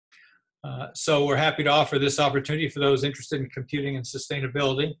So we're happy to offer this opportunity for those interested in computing and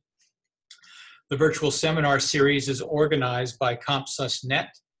sustainability. The virtual seminar series is organized by CompSusNet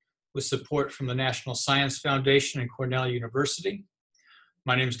with support from the National Science Foundation and Cornell University.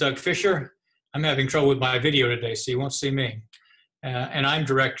 My name is Doug Fisher. I'm having trouble with my video today, so you won't see me. And I'm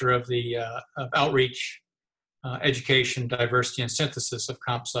director of the Outreach, Education, Diversity, and Synthesis of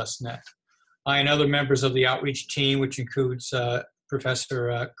CompSusNet. I and other members of the outreach team, which includes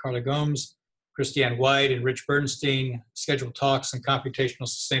Professor Carla Gomes, Christiane White, and Rich Bernstein, schedule talks on computational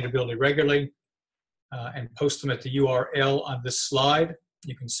sustainability regularly and post them at the URL on this slide.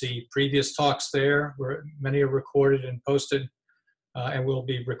 You can see previous talks there, where many are recorded and posted, and we'll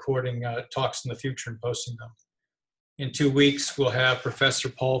be recording talks in the future and posting them. In 2 weeks, we'll have Professor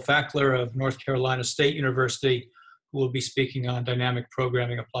Paul Fackler of North Carolina State University, who will be speaking on dynamic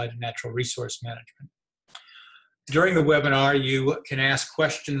programming applied to natural resource management. During the webinar, you can ask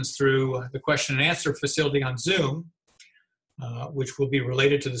questions through the question and answer facility on Zoom, which will be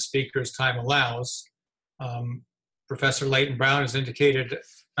related to the speaker as time allows. Professor Leyton-Brown has indicated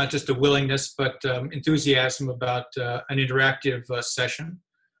not just a willingness, but enthusiasm about an interactive session.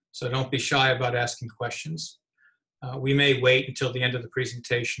 So don't be shy about asking questions. We may wait until the end of the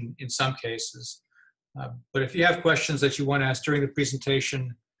presentation in some cases. But if you have questions that you want to ask during the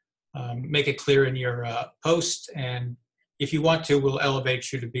presentation, make it clear in your post. And if you want to, we'll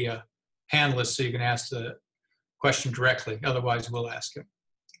elevate you to be a panelist so you can ask the question directly. Otherwise, we'll ask it.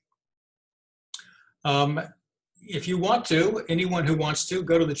 If you want to, anyone who wants to,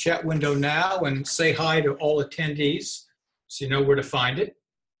 go to the chat window now and say hi to all attendees so you know where to find it.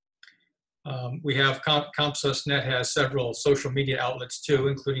 We have CompSusNet has several social media outlets too,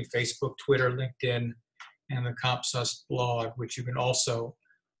 including Facebook, Twitter, LinkedIn, and the CompSus blog, which you can also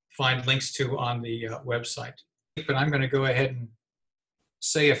find links to on the website. But I'm going to go ahead and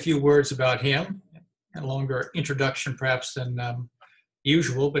say a few words about him, a longer introduction perhaps than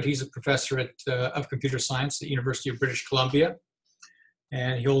usual, but he's a professor of computer science at the University of British Columbia,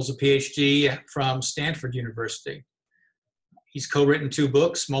 and he holds a PhD from Stanford University. He's co-written 2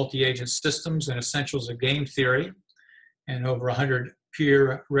 books, Multi-Agent Systems and Essentials of Game Theory, and over 100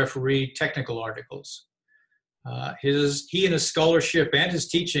 peer-refereed technical articles. He and his scholarship and his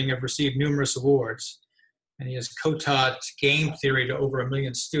teaching have received numerous awards, and he has co-taught game theory to over 1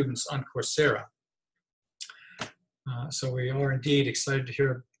 million students on Coursera. So we are indeed excited to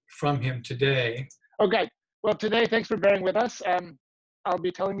hear from him today. Okay, well today, thanks for bearing with us. I'll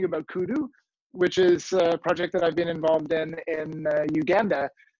be telling you about Kudu, which is a project that I've been involved in Uganda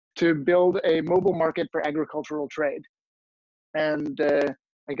to build a mobile market for agricultural trade. And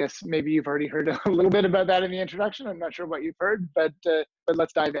I guess maybe you've already heard a little bit about that in the introduction. I'm not sure what you've heard, but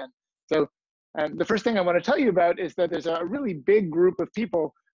let's dive in. So the first thing I want to tell you about is that there's a really big group of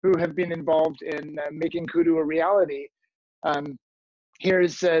people who have been involved in making Kudu a reality.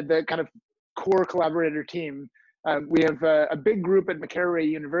 Here's the kind of core collaborator team. We have a big group at Makerere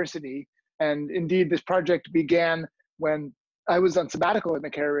University, and indeed this project began when I was on sabbatical at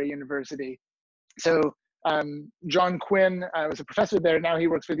Makerere University. So John Quinn was a professor there, now he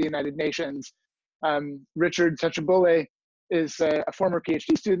works for the United Nations. Richard Sachabule is a former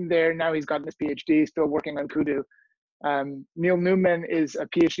PhD student there, now he's gotten his PhD, still working on Kudu. Neil Newman is a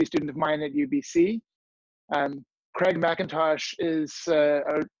PhD student of mine at UBC. Craig McIntosh is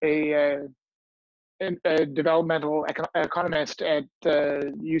a developmental economist at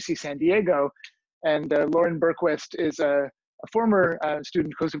UC San Diego, and Lauren Berquist is a former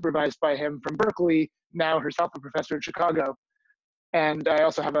student co-supervised by him from Berkeley, now herself a professor in Chicago. And I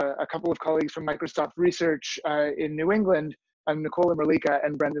also have a couple of colleagues from Microsoft Research in New England, Nicola Merlika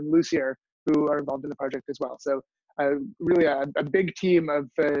and Brendan Lucier, who are involved in the project as well. So really a big team of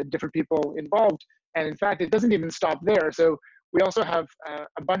different people involved. And in fact, it doesn't even stop there. So we also have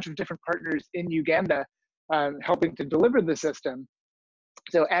a bunch of different partners in Uganda helping to deliver the system.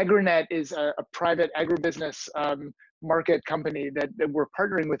 So AgriNet is a private agribusiness market company that we're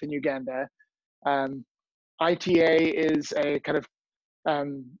partnering with in Uganda. ITA is a kind of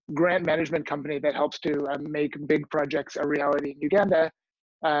grant management company that helps to make big projects a reality in Uganda.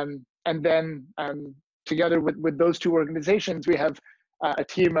 And then together with those 2 organizations, we have a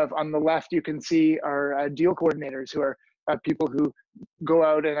team of, on the left, you can see our deal coordinators, who are people who go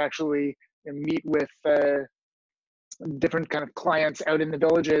out and actually meet with different kind of clients out in the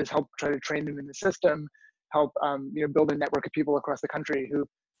villages, help try to train them in the system, help build a network of people across the country who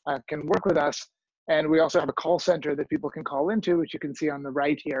can work with us. And we also have a call center that people can call into, which you can see on the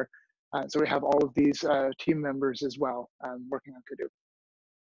right here. So we have all of these team members as well working on Kudu.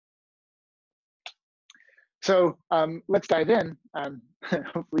 So let's dive in.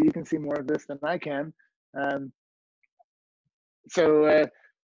 Hopefully you can see more of this than I can. Um, so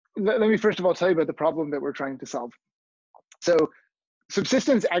let me first of all tell you about the problem that we're trying to solve. So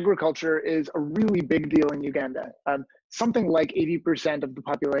subsistence agriculture is a really big deal in Uganda. Something like 80% of the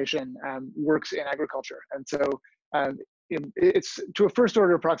population works in agriculture. And so it's, to a first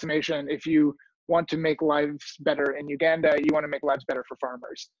order approximation, if you want to make lives better in Uganda, you want to make lives better for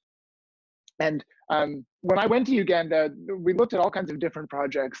farmers. And when I went to Uganda, we looked at all kinds of different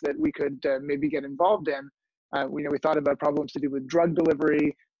projects that we could maybe get involved in. We thought about problems to do with drug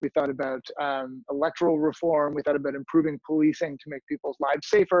delivery. We thought about electoral reform. We thought about improving policing to make people's lives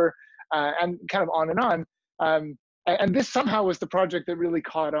safer, and kind of on and on. And this somehow was the project that really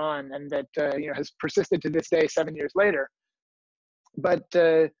caught on, and that has persisted to this day, 7 years later. But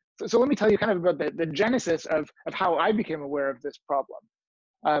so let me tell you kind of about the genesis of how I became aware of this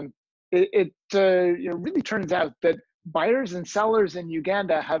problem. It really turns out that buyers and sellers in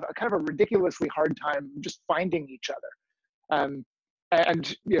Uganda have a kind of a ridiculously hard time just finding each other.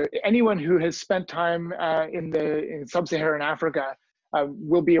 And anyone who has spent time in sub-Saharan Africa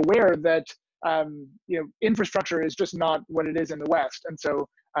will be aware that infrastructure is just not what it is in the West, and so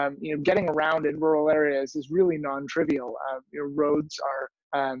getting around in rural areas is really non-trivial. Roads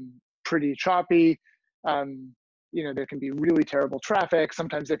are pretty choppy. There can be really terrible traffic.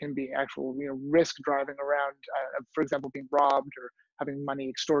 Sometimes there can be actual risk driving around, for example, being robbed or having money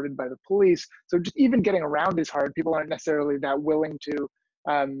extorted by the police. So just even getting around is hard. People aren't necessarily that willing to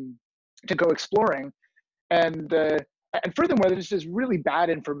go exploring, and furthermore, there's just really bad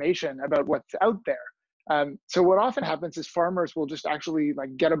information about what's out there. So what often happens is farmers will just actually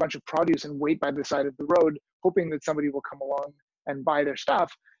get a bunch of produce and wait by the side of the road, hoping that somebody will come along and buy their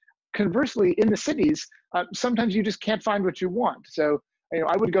stuff. Conversely, in the cities, sometimes you just can't find what you want. So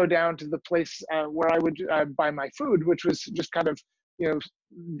I would go down to the place where I would buy my food, which was just kind of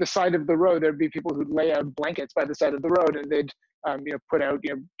the side of the road. There'd be people who'd lay out blankets by the side of the road, and they'd put out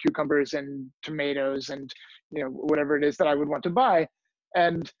cucumbers and tomatoes and whatever it is that I would want to buy.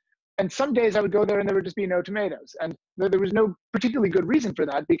 And some days I would go there and there would just be no tomatoes, and there was no particularly good reason for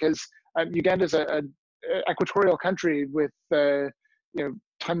that, because Uganda's a equatorial country with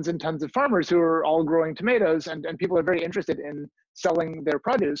tons and tons of farmers who are all growing tomatoes, and people are very interested in selling their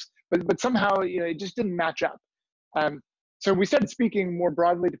produce, but somehow it just didn't match up. So we started speaking more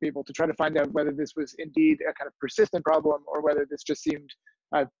broadly to people to try to find out whether this was indeed a kind of persistent problem, or whether this just seemed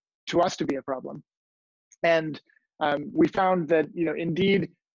to us to be a problem. And we found that indeed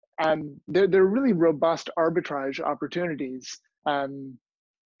there are really robust arbitrage opportunities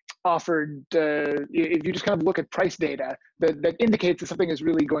offered if you just kind of look at price data that indicates that something is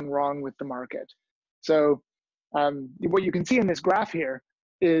really going wrong with the market. So what you can see in this graph here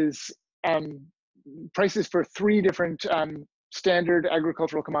is prices for 3 different standard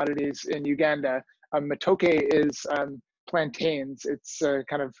agricultural commodities in Uganda. Matoke is plantains. It's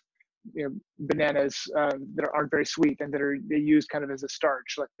kind of bananas that aren't very sweet and that are used kind of as a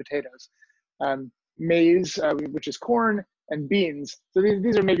starch, like potatoes. Maize, which is corn, and beans. So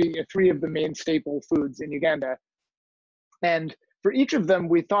these are maybe 3 of the main staple foods in Uganda. And for each of them,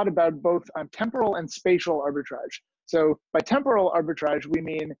 we thought about both temporal and spatial arbitrage. So by temporal arbitrage, we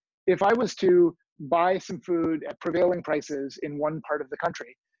mean if I was to buy some food at prevailing prices in one part of the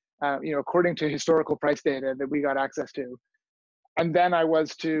country, according to historical price data that we got access to, and then I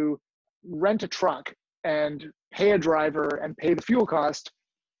was to rent a truck and pay a driver and pay the fuel cost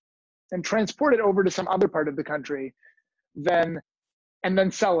and transport it over to some other part of the country, and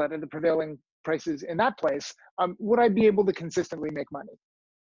then sell it at the prevailing prices in that place, would I be able to consistently make money?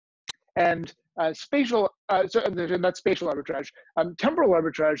 And that's spatial arbitrage. Temporal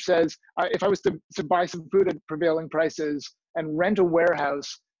arbitrage says if I was to buy some food at prevailing prices and rent a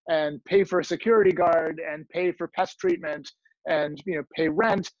warehouse and pay for a security guard and pay for pest treatment and pay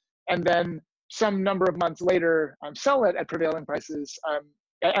rent, and then some number of months later sell it at prevailing prices,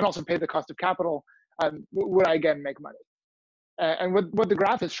 and also pay the cost of capital, would I again make money? And what the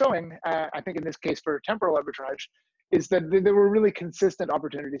graph is showing, I think in this case for temporal arbitrage, is that there were really consistent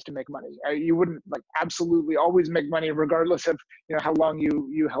opportunities to make money. You wouldn't absolutely always make money regardless of how long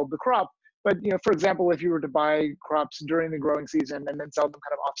you held the crop. But for example, if you were to buy crops during the growing season and then sell them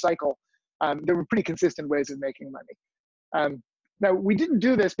kind of off cycle, there were pretty consistent ways of making money. Now we didn't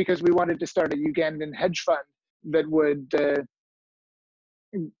do this because we wanted to start a Ugandan hedge fund that would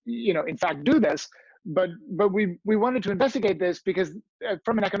in fact do this. But we wanted to investigate this because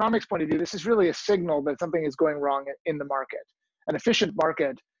from an economics point of view, this is really a signal that something is going wrong in the market. An efficient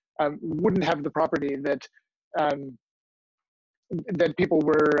market wouldn't have the property that that people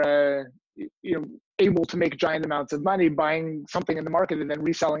were able to make giant amounts of money buying something in the market and then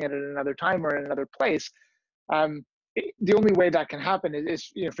reselling it at another time or in another place. The only way that can happen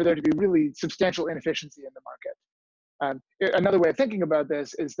is for there to be really substantial inefficiency in the market. Another way of thinking about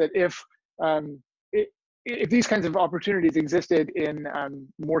this is that if these kinds of opportunities existed in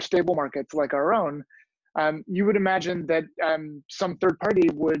more stable markets like our own, you would imagine that some third party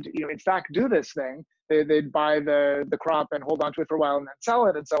would, in fact, do this thing. They'd buy the crop and hold on to it for a while and then sell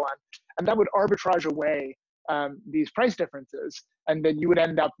it and so on. And that would arbitrage away these price differences. And then you would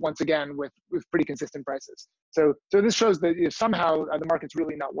end up, once again, with pretty consistent prices. So this shows that somehow the market's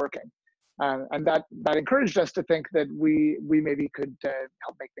really not working. And that encouraged us to think that we maybe could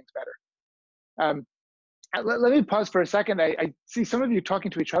help make things better. Let me pause for a second. I see some of you talking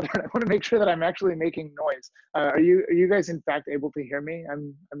to each other, and I want to make sure that I'm actually making noise. Are you guys in fact able to hear me?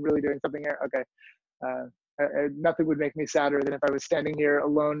 I'm really doing something here. Okay. Nothing would make me sadder than if I was standing here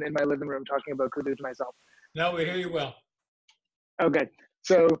alone in my living room talking about Kudu to myself. No, we hear you well. Okay.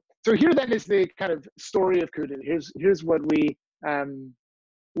 So here then is the kind of story of Kudu. Here's what we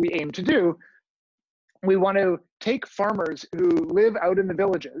aim to do. We want to take farmers who live out in the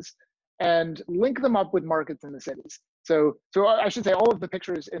villages and link them up with markets in the cities. So I should say all of the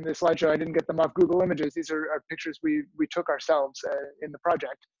pictures in this slideshow, I didn't get them off Google Images. These are pictures we took ourselves in the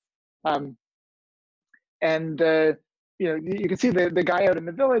project. You can see the guy out in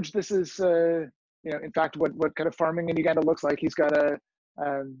the village. This is in fact what kind of farming in Uganda looks like. He's got a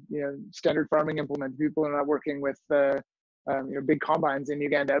standard farming implement. People are not working with big combines in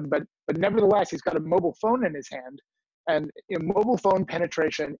Uganda, but nevertheless he's got a mobile phone in his hand. And mobile phone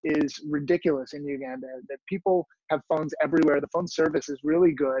penetration is ridiculous in Uganda. That people have phones everywhere. The phone service is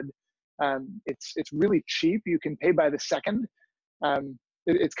really good. It's really cheap. You can pay by the second.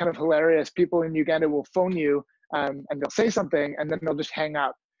 It's kind of hilarious. People in Uganda will phone you and they'll say something and then they'll just hang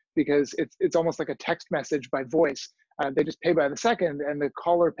up because it's almost like a text message by voice. They just pay by the second and the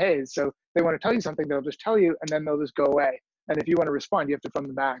caller pays. So they want to tell you something, they'll just tell you and then they'll just go away. And if you want to respond, you have to phone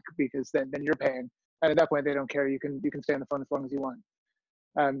them back because then you're paying. And at that point, they don't care. You can stay on the phone as long as you want.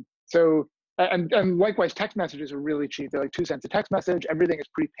 And likewise, text messages are really cheap. They're like 2 cents a text message. Everything is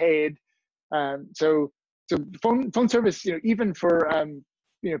prepaid. So phone service, even for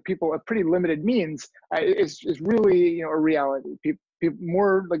people of pretty limited means, is really a reality.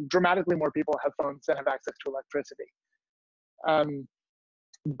 People dramatically more people have phones than have access to electricity.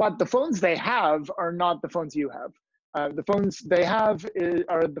 But the phones they have are not the phones you have. The phones they have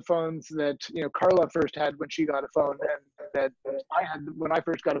are the phones that Carla first had when she got a phone, and that I had when I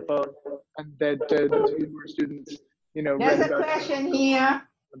first got a phone, and that those who were students, There's read a about question here.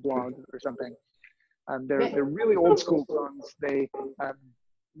 the blog or something. They're really old school phones. They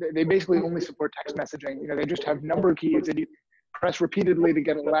basically only support text messaging. They just have number keys that you press repeatedly to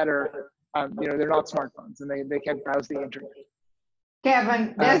get a letter. They're not smartphones, and they can't browse the internet.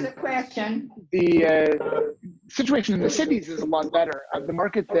 Kevin, there's a question. The situation in the cities is a lot better. The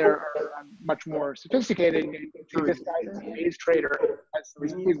market there are much more sophisticated. You can see this guy is a maize trader, has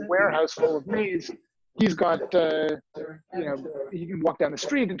this big warehouse full of maize. He's got, he can walk down the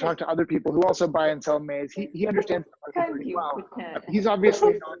street and talk to other people who also buy and sell maize. He understands the market pretty well. He's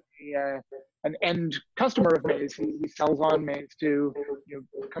obviously not an end customer of maize. He sells on maize to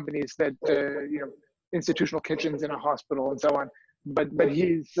companies that, institutional kitchens in a hospital and so on. But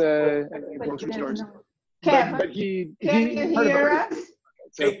he's grocery stores. Kevin, but he can you hear us?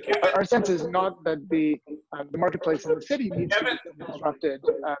 So our sense is not that the marketplace in the city needs to be disrupted,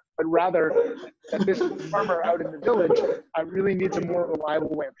 but rather that this farmer out in the village really needs a more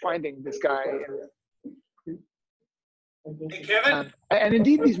reliable way of finding this guy. Hey, Kevin? And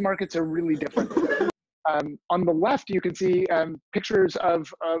indeed, these markets are really different. On the left, you can see pictures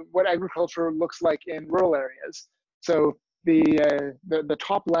of what agriculture looks like in rural areas. So the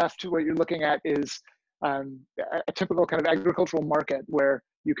top left, what you're looking at is a typical kind of agricultural market where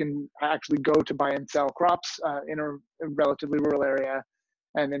you can actually go to buy and sell crops in a relatively rural area.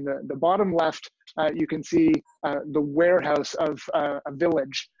 And in the bottom left, you can see the warehouse of a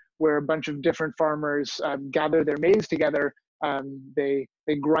village where a bunch of different farmers gather their maize together. They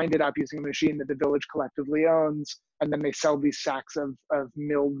grind it up using a machine that the village collectively owns, and then they sell these sacks of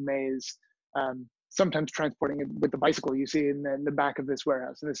milled maize, sometimes transporting it with the bicycle you see in the back of this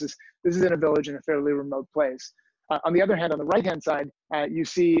warehouse. And this is in a village in a fairly remote place. On the other hand, on the right-hand side, you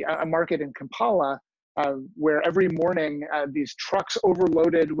see a market in Kampala where every morning these trucks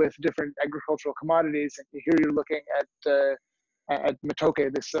overloaded with different agricultural commodities. And here you're looking at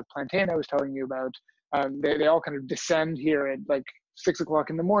matoke, this plantain I was telling you about. They all kind of descend here at like 6 o'clock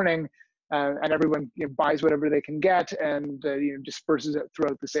in the morning. and everyone buys whatever they can get and disperses it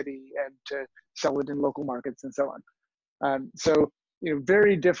throughout the city and to sell it in local markets and so on. So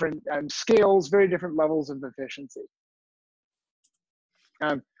very different scales, very different levels of efficiency.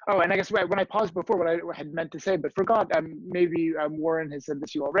 Oh, and I guess when I paused before, what I had meant to say but forgot, maybe Warren has said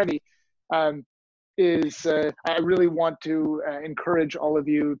this to you already, is I really want to encourage all of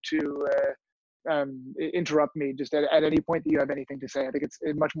you to interrupt me just at any point that you have anything to say. I think it's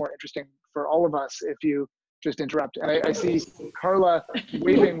much more interesting for all of us if you just interrupt. And I see Carla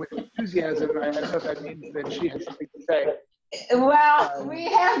waving with enthusiasm. I don't know if that means that she has something to say. Well, we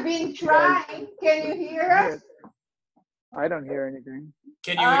have been trying. Can you hear us? I don't hear anything.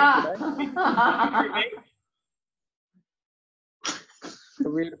 Can you hear me? Are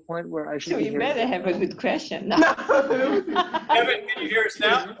we at a point where I should So be you hearing? better have a good question. No. Kevin, can you hear us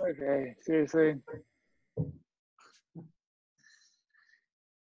now? Okay, seriously.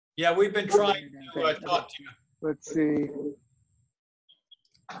 Yeah, we've been trying to talk to you. Let's see.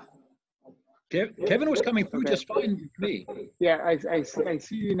 Kevin was coming through Okay. just fine with me. Yeah, I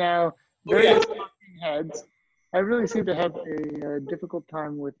see you now. Oh, yeah. Various talking heads. I really seem to have a difficult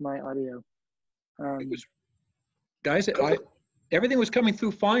time with my audio. It was, guys, everything was coming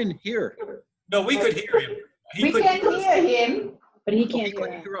through fine here. No, we could hear him. He We couldn't can hear us. hear him, But he Oh, he can't hear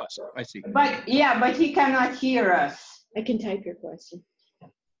couldn't us. hear us. I see. but he cannot hear us. I can type your question.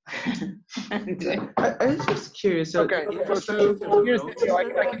 I was just curious. So Okay, infrastructure, so here's the deal.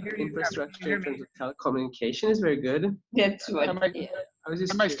 I can hear you. infrastructure in terms of telecommunication is very good. That's what. Am I, I was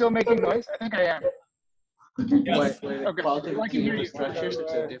just am I still making noise? I think I am. Yes. why the Okay, quality I of can hear you. infrastructure is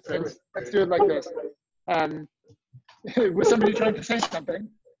such a difference. Let's do it like this. Was somebody trying to say something?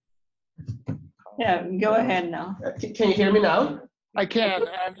 Yeah, go ahead now. Can you hear me now? I can.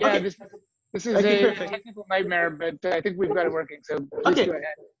 Yeah, Okay. this is Okay, a perfect. technical nightmare, but I think we've got it working. So please Okay. go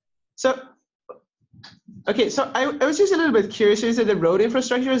ahead. So, I was just a little bit curious. You said the road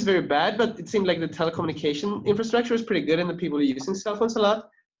infrastructure is very bad, but it seemed like the telecommunication infrastructure is pretty good and the people are using cell phones a lot.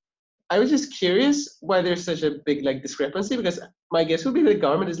 I was just curious why there's such a big discrepancy, because my guess would be the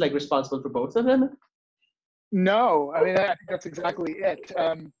government is responsible for both of them. No, I mean, I think that's exactly it.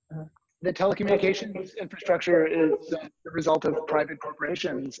 The telecommunications infrastructure is the result of private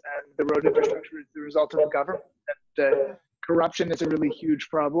corporations, and the road infrastructure is the result of government. And, corruption is a really huge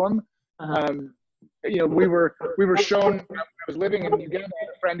problem. We were shown when I was living in Uganda,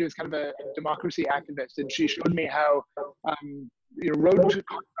 a friend who's kind of a democracy activist, and she showed me how road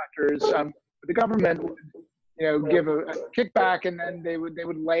contractors, the government would give a kickback, and then they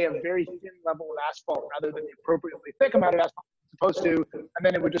would lay a very thin level of asphalt rather than the appropriately thick amount of asphalt it's supposed to, and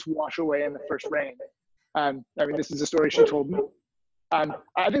then it would just wash away in the first rain. I mean, this is a story she told me.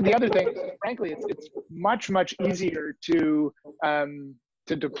 I think the other thing is, frankly, it's much easier to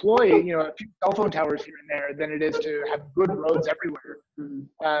deploy a few cell phone towers here and there than it is to have good roads everywhere.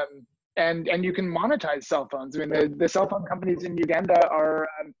 And you can monetize cell phones. I mean, the cell phone companies in Uganda are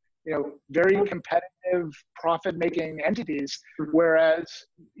very competitive, profit-making entities, whereas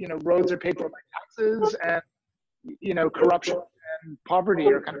roads are paid for by taxes, and corruption and poverty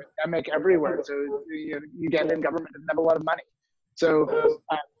are kind of endemic everywhere. So the Ugandan government doesn't have a lot of money. So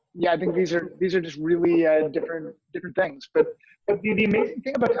yeah, I think these are just really different things. But the amazing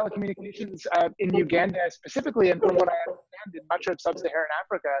thing about telecommunications in Uganda specifically, and from what I understand in much of sub-Saharan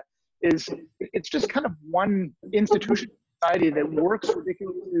Africa, is it's just kind of one institution society that works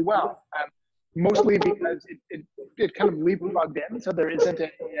ridiculously well. Mostly because it kind of leapfrogged in, so there isn't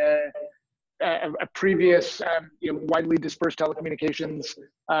a previous widely dispersed telecommunications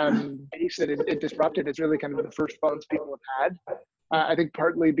base that it disrupted. It's really kind of the first phones people have had. I think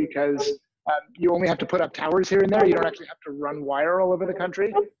partly because you only have to put up towers here and there. You don't actually have to run wire all over the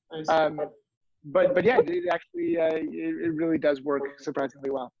country. But yeah, it actually it really does work surprisingly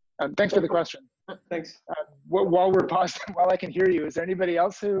well. Thanks for the question. Thanks. While we're paused, while I can hear you, is there anybody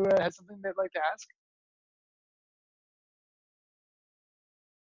else who has something they'd like to ask?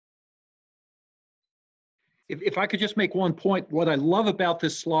 If I could just make one point, what I love about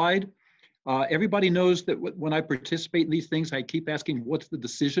this slide, everybody knows that when I participate in these things, I keep asking, what's the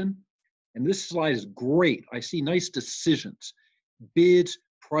decision? And this slide is great. I see nice decisions, bids,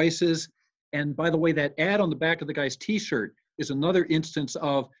 prices. And by the way, that ad on the back of the guy's t-shirt is another instance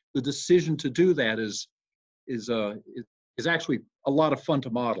of the decision to do that is actually a lot of fun to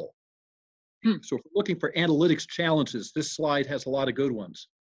model. So if we're looking for analytics challenges, this slide has a lot of good ones.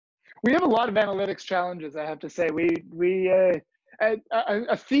 We have a lot of analytics challenges, I have to say.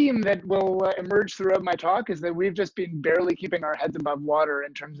 A theme that will emerge throughout my talk is that we've just been barely keeping our heads above water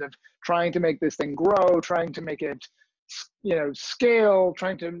in terms of trying to make this thing grow, trying to make it scale,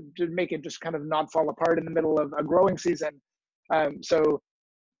 trying to make it just kind of not fall apart in the middle of a growing season. So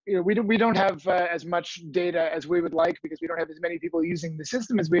we don't have as much data as we would like, because we don't have as many people using the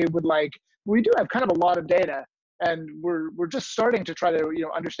system as we would like. We do have kind of a lot of data, and we're just starting to try to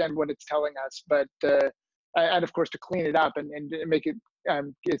understand what it's telling us, but and of course to clean it up and make it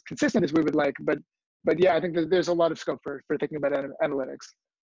as consistent as we would like. But yeah, I think that there's a lot of scope for thinking about analytics.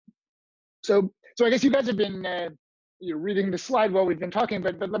 So I guess you guys have been reading the slide while we've been talking,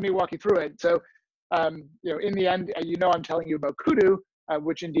 but let me walk you through it. So in the end, I'm telling you about Kudu,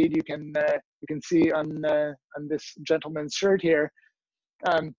 which indeed you can see on this gentleman's shirt here.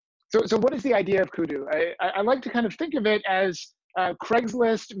 So what is the idea of Kudu? I like to kind of think of it as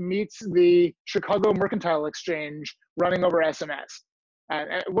Craigslist meets the Chicago Mercantile Exchange running over SMS.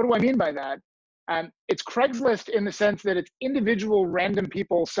 What do I mean by that? It's Craigslist in the sense that it's individual random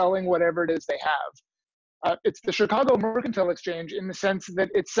people selling whatever it is they have. It's the Chicago Mercantile Exchange in the sense that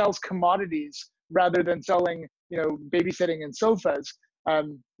it sells commodities rather than selling, babysitting and sofas.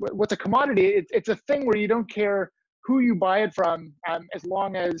 What's a commodity? It's a thing where you don't care who you buy it from, as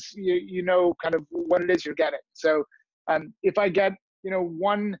long as you know kind of what it is you're getting. So if I get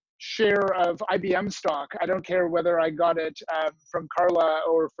one share of IBM stock, I don't care whether I got it from Carla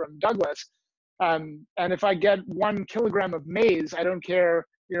or from Douglas. And if I get 1 kilogram of maize, I don't care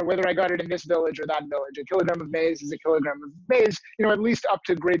whether I got it in this village or that village. A kilogram of maize is a kilogram of maize, at least up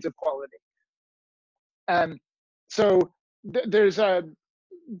to grades of quality. So there's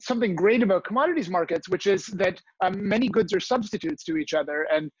something great about commodities markets, which is that many goods are substitutes to each other.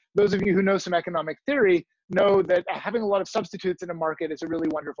 And those of you who know some economic theory know that having a lot of substitutes in a market is a really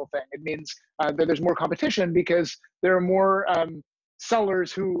wonderful thing. It means that there's more competition because there are more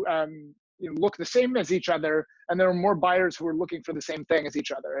sellers who look the same as each other, and there are more buyers who are looking for the same thing as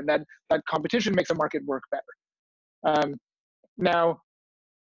each other. And that competition makes a market work better. Now,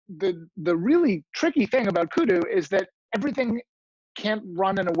 the really tricky thing about Kudu is that everything can't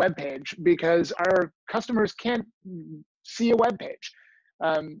run in a web page because our customers can't see a web page.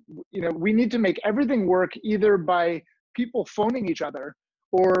 We need to make everything work either by people phoning each other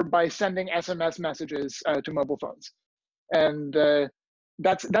or by sending SMS messages to mobile phones. And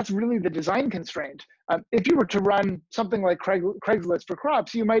that's really the design constraint. If you were to run something like Craigslist for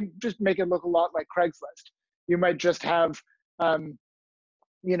crops, you might just make it look a lot like Craigslist. You might just have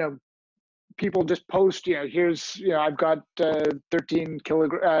people just post, here's, I've got 13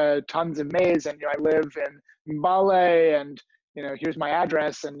 tons of maize, and I live in Mbale, and here's my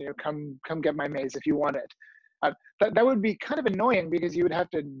address, and come get my maize if you want it. That would be kind of annoying because you would have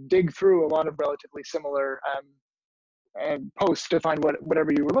to dig through a lot of relatively similar posts to find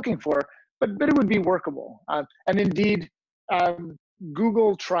whatever you were looking for, but it would be workable. And indeed,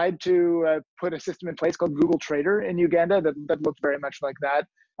 Google tried to put a system in place called Google Trader in Uganda that looked very much like that.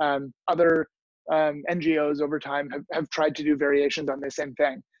 Other NGOs over time have tried to do variations on the same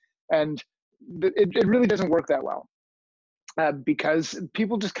thing. And it really doesn't work that well because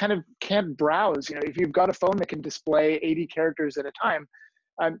people just kind of can't browse. If you've got a phone that can display 80 characters at a time,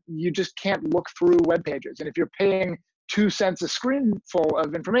 you just can't look through web pages. And if you're paying 2 cents a screen full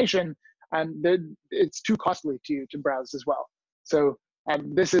of information, it's too costly to you to browse as well. So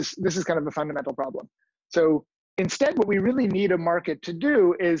this is kind of a fundamental problem. So instead, what we really need a market to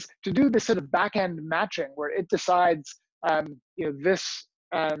do is to do this sort of back-end matching where it decides, this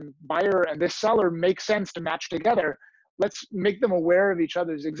buyer and this seller make sense to match together. Let's make them aware of each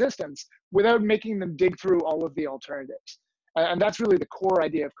other's existence without making them dig through all of the alternatives. And that's really the core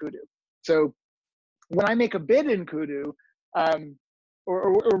idea of Kudu. So when I make a bid in Kudu,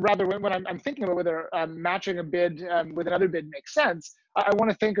 or rather when I'm thinking about whether matching a bid with another bid makes sense, I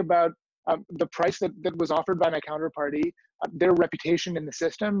want to think about the price that was offered by my counterparty, their reputation in the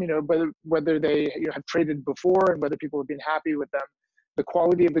system, whether they have traded before and whether people have been happy with them, the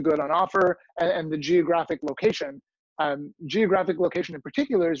quality of the good on offer, and the geographic location. Geographic location in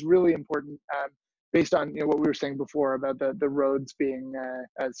particular is really important based on what we were saying before about the roads being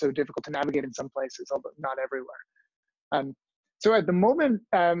so difficult to navigate in some places, although not everywhere. So at the moment,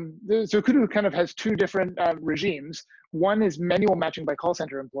 so Kudu kind of has 2 different regimes. One is manual matching by call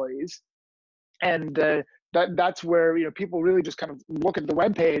center employees. And that's where people really just kind of look at the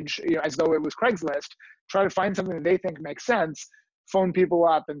web page as though it was Craigslist, try to find something that they think makes sense, phone people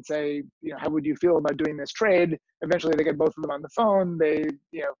up and say, how would you feel about doing this trade? Eventually they get both of them on the phone. They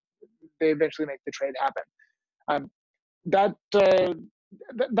eventually make the trade happen. That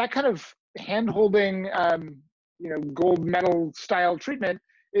kind of hand-holding, gold medal style treatment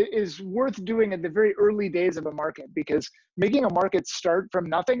is worth doing at the very early days of a market, because making a market start from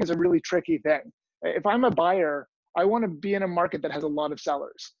nothing is a really tricky thing. If I'm a buyer, I want to be in a market that has a lot of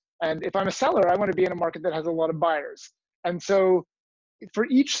sellers. And if I'm a seller, I want to be in a market that has a lot of buyers. And so for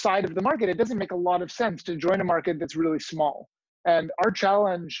each side of the market, it doesn't make a lot of sense to join a market that's really small. And our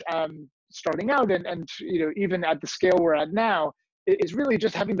challenge starting out and even at the scale we're at now is really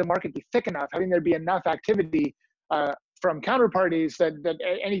just having the market be thick enough, having there be enough activity from counterparties that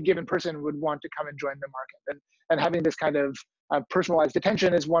any given person would want to come and join the market. And having this kind of personalized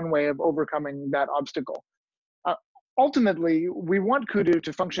attention is one way of overcoming that obstacle. Ultimately, we want Kudu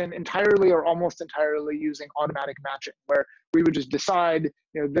to function entirely or almost entirely using automatic matching, where we would just decide,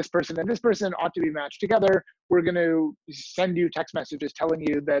 this person and this person ought to be matched together. We're going to send you text messages telling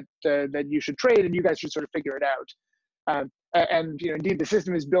you that that you should trade, and you guys should sort of figure it out. And indeed, the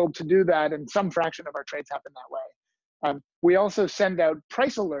system is built to do that, and some fraction of our trades happen that way. We also send out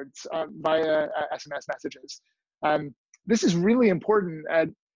price alerts via SMS messages. This is really important.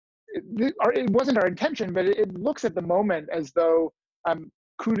 It wasn't our intention, but it looks at the moment as though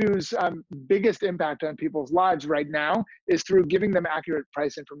Kudu's biggest impact on people's lives right now is through giving them accurate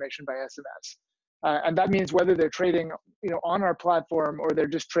price information by SMS. And that means whether they're trading on our platform or they're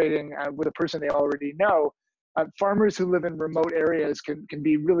just trading with a person they already know, farmers who live in remote areas can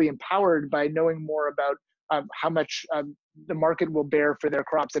be really empowered by knowing more about how much the market will bear for their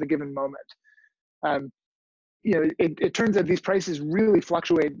crops at a given moment. It turns out these prices really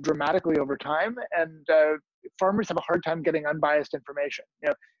fluctuate dramatically over time, and farmers have a hard time getting unbiased information.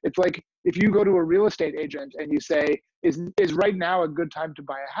 It's like if you go to a real estate agent and you say, is right now a good time to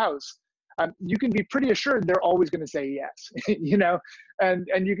buy a house? You can be pretty assured they're always going to say yes, and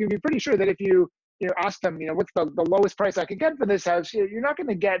you can be pretty sure that if you ask them, what's the lowest price I can get for this house, you're not going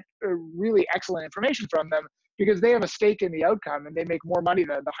to get really excellent information from them because they have a stake in the outcome and they make more money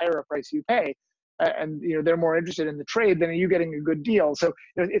the higher a price you pay. And they're more interested in the trade than you getting a good deal. So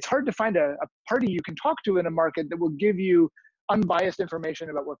it's hard to find a party you can talk to in a market that will give you unbiased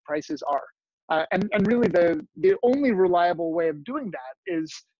information about what prices are. And really the only reliable way of doing that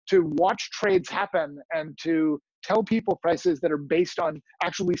is to watch trades happen and to tell people prices that are based on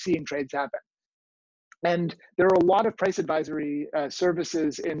actually seeing trades happen. And there are a lot of price advisory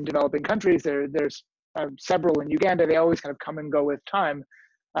services in developing countries. There's several in Uganda. They always kind of come and go with time.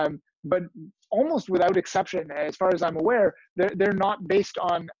 But almost without exception, as far as I'm aware, they're not based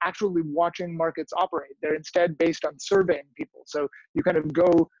on actually watching markets operate. They're instead based on surveying people. So you kind of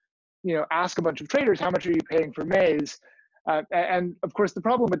go, ask a bunch of traders, how much are you paying for maize? And of course, the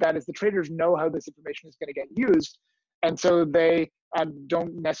problem with that is the traders know how this information is going to get used. And so they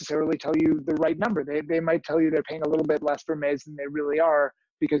don't necessarily tell you the right number. They might tell you they're paying a little bit less for maize than they really are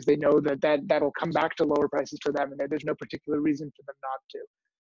because they know that'll come back to lower prices for them, and there's no particular reason for them not to.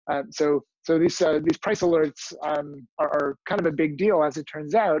 So these price alerts are kind of a big deal, as it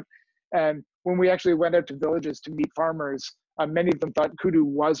turns out. And when we actually went out to villages to meet farmers, many of them thought Kudu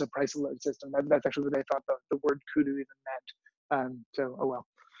was a price alert system. That's actually what they thought the word Kudu even meant. So, oh well.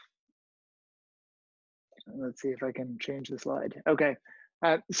 Let's see if I can change the slide. Okay,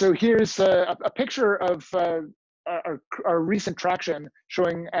 so here's a picture of our recent traction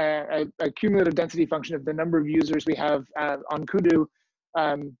showing a cumulative density function of the number of users we have on Kudu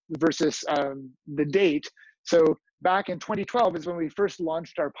versus the date. So back in 2012 is when we first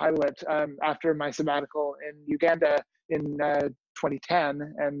launched our pilot after my sabbatical in Uganda in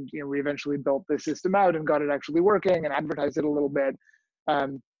 2010. And we eventually built the system out and got it actually working and advertised it a little bit.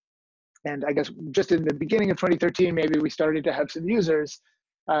 And I guess just in the beginning of 2013, maybe we started to have some users.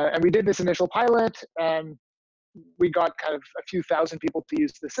 And we did this initial pilot. We got kind of a few thousand people to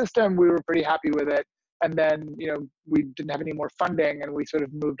use the system. We were pretty happy with it. And then, we didn't have any more funding and we sort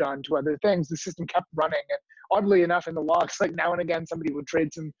of moved on to other things. The system kept running. And oddly enough, in the logs, like now and again, somebody would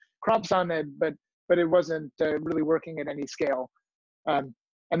trade some crops on it, but it wasn't really working at any scale.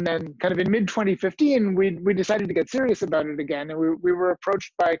 And then kind of in mid 2015, we decided to get serious about it again. And we were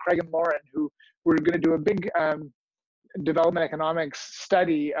approached by Craig and Lauren, who were going to do a big development economics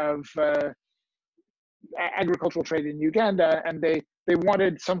study of agricultural trade in Uganda. And they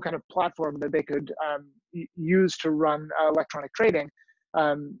wanted some kind of platform that they could use to run electronic trading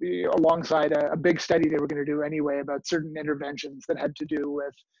alongside a big study they were going to do anyway about certain interventions that had to do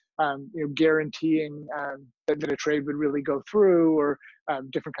with guaranteeing that a trade would really go through, or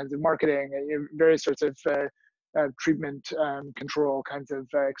different kinds of marketing, various sorts of treatment control kinds of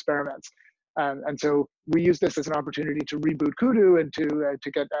experiments. And so we used this as an opportunity to reboot Kudu and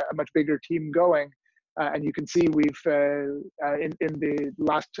to get a much bigger team going. And you can see we've, in the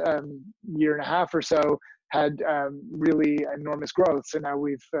last year and a half or so, had really enormous growth. So now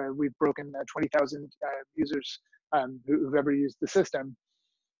we've broken 20,000 users who've ever used the system.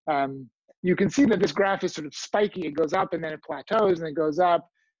 you can see that this graph is sort of spiky. It goes up and then it plateaus and it goes up.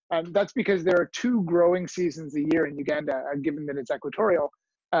 That's because there are 2 growing seasons a year in Uganda, given that it's equatorial.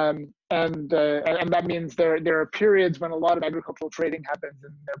 And that means there are periods when a lot of agricultural trading happens,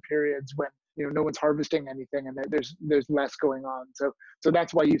 and there are periods when no one's harvesting anything, and there's less going on. So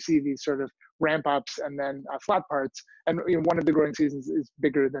that's why you see these sort of ramp ups and then flat parts. And one of the growing seasons is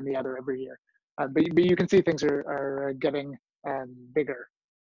bigger than the other every year. But you can see things are getting bigger.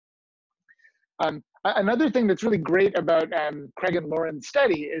 Another thing that's really great about Craig and Lauren's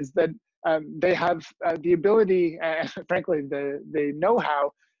study is that they have the ability, frankly, the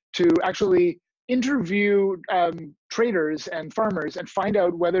know-how to actually interview traders and farmers and find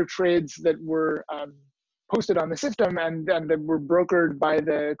out whether trades that were posted on the system and that were brokered by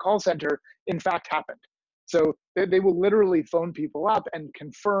the call center in fact happened. So they will literally phone people up and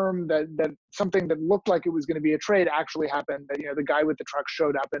confirm that something that looked like it was going to be a trade actually happened, that the guy with the truck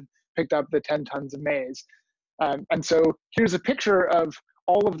showed up and picked up the 10 tons of maize. And so here's a picture of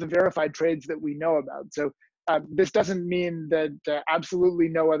all of the verified trades that we know about. So this doesn't mean that absolutely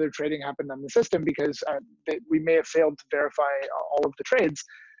no other trading happened on the system, because we may have failed to verify all of the trades.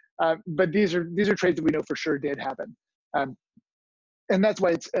 But these are trades that we know for sure did happen. And that's why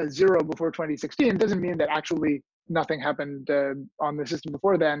it's 0 before 2016. It doesn't mean that actually nothing happened on the system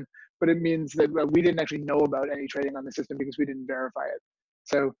before then, but it means that we didn't actually know about any trading on the system because we didn't verify it.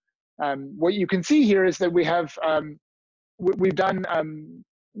 So what you can see here is that we have we've done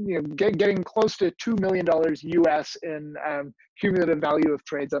getting close to $2 million US in cumulative value of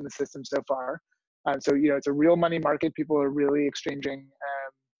trades on the system so far. So it's a real money market. People are really exchanging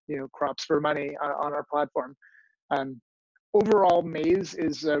crops for money on our platform. Overall, maize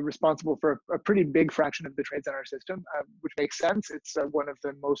is responsible for a pretty big fraction of the trades on our system, which makes sense. It's one of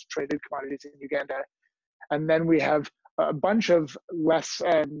the most traded commodities in Uganda. And then we have a bunch of less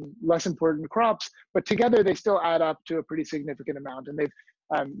important crops, but together they still add up to a pretty significant amount. And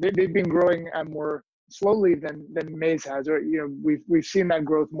they've been growing more slowly than maize has, or we've seen that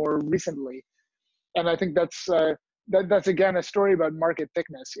growth more recently. And I think that's again a story about market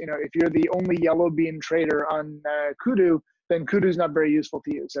thickness. If you're the only yellow bean trader on Kudu, then Kudu is not very useful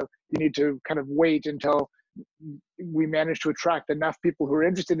to you. So you need to kind of wait until we manage to attract enough people who are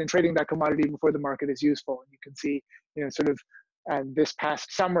interested in trading that commodity before the market is useful. And you can see, sort of this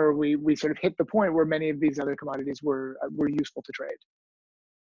past summer, we sort of hit the point where many of these other commodities were useful to trade.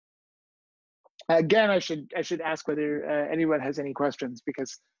 Again, I should ask whether anyone has any questions,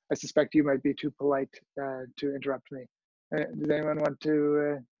 because I suspect you might be too polite to interrupt me. Does anyone want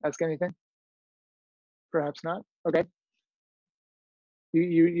to ask anything? Perhaps not. Okay.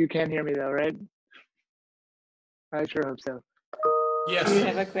 You can hear me though, right? I sure hope so. Yes. Do you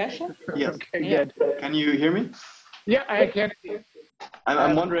have a question? Yes. Okay, good. Can you hear me? Yeah, I can.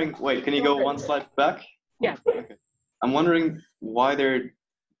 I'm wondering, wait, can you go one slide back? Yeah. Okay. I'm wondering why there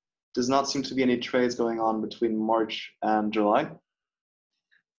does not seem to be any trades going on between March and July.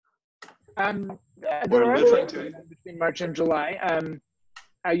 There are trades between March and July.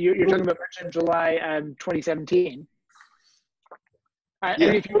 You're talking about March and July 2017. Yeah.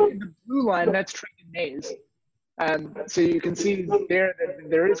 And if you look at the blue line, that's trading maize. So you can see there that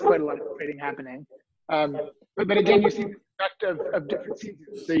there is quite a lot of trading happening. But again, you see the effect of different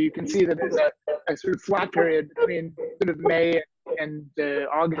seasons. So you can see that there's a sort of flat period between sort of May and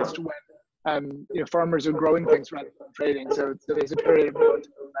August when farmers are growing things rather than trading. So there's a period of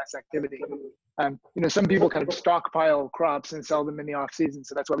relatively less activity. Some people kind of stockpile crops and sell them in the off season.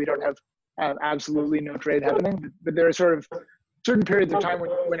 So that's why we don't have absolutely no trade happening. But there are sort of certain periods of time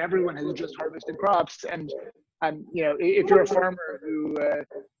when everyone has just harvested crops, and if you're a farmer who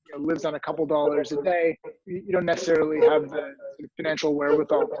lives on a couple dollars a day, you don't necessarily have the financial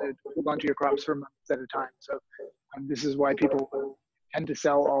wherewithal to hold onto your crops for months at a time. So this is why people tend to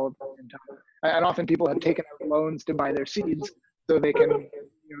sell all of them in time. And often people have taken out loans to buy their seeds so they can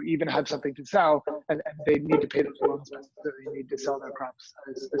even have something to sell, and they need to pay those loans back, so they need to sell their crops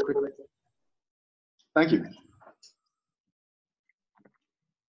as quickly. Thank you.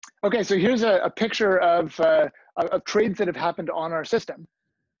 Okay, so here's a picture of trades that have happened on our system.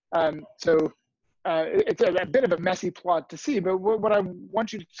 So it's a bit of a messy plot to see, but what I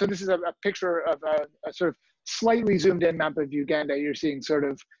want you to, so this is a picture of a sort of slightly zoomed in map of Uganda. You're seeing sort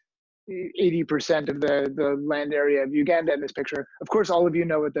of 80% of the land area of Uganda in this picture. Of course, all of you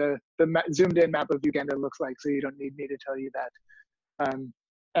know what the zoomed in map of Uganda looks like, so you don't need me to tell you that.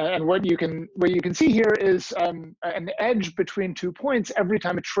 And what you can see here is an edge between 2 points every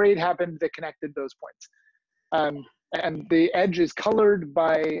time a trade happened that connected those points. And the edge is colored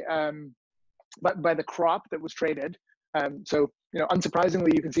by the crop that was traded. So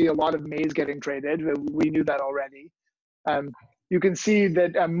unsurprisingly, you can see a lot of maize getting traded. We knew that already. You can see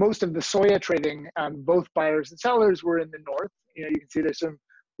that most of the soya trading, both buyers and sellers, were in the north. You can see there's some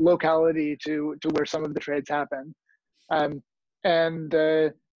locality to where some of the trades happen.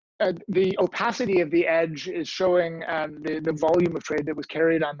 The opacity of the edge is showing the volume of trade that was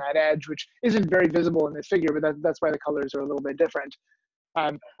carried on that edge, which isn't very visible in this figure, but that's why the colors are a little bit different.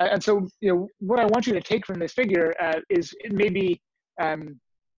 And so, what I want you to take from this figure is it may be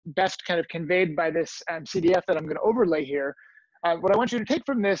best kind of conveyed by this CDF that I'm going to overlay here. What I want you to take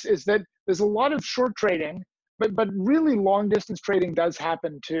from this is that there's a lot of short trading, but really long distance trading does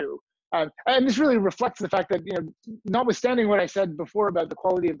happen too. And this really reflects the fact that, notwithstanding what I said before about the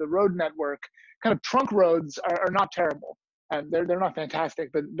quality of the road network, kind of trunk roads are not terrible. They're not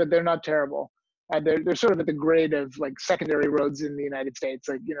fantastic, but they're not terrible. They're sort of at the grade of like secondary roads in the United States,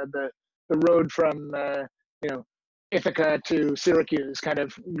 like the road from Ithaca to Syracuse, kind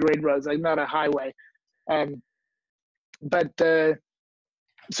of grade roads, like not a highway.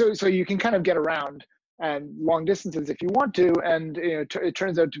 So you can kind of get around long distances if you want to, and it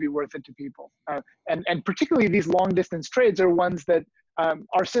turns out to be worth it to people. And particularly these long distance trades are ones that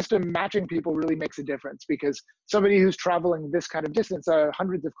our system matching people really makes a difference, because somebody who's traveling this kind of distance,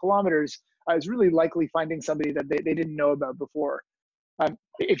 hundreds of kilometers, is really likely finding somebody that they didn't know about before.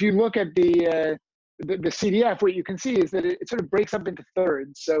 If you look at the CDF, what you can see is that it sort of breaks up into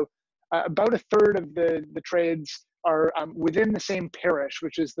thirds. So about a third of the trades are within the same parish,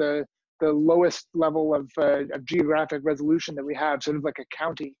 which is the lowest level of geographic resolution that we have, sort of like a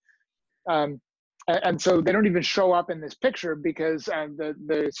county. And so they don't even show up in this picture because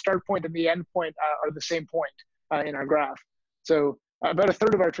the start point and the end point are the same point in our graph. So about a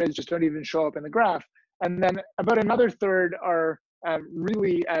third of our trades just don't even show up in the graph. And then about another third are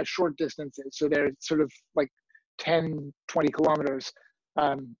really short distances. So they're sort of like 10, 20 kilometers.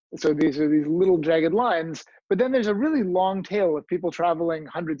 So these are these little jagged lines, but then there's a really long tail of people traveling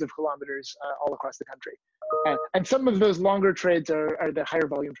hundreds of kilometers all across the country. And some of those longer trades are the higher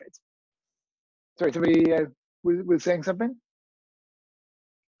volume trades. Sorry, somebody was saying something?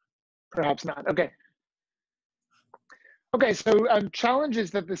 Perhaps not. Okay. Okay, so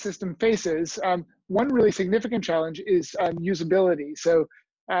challenges that the system faces. One really significant challenge is usability. So,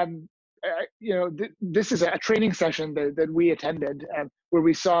 this is a training session that we attended where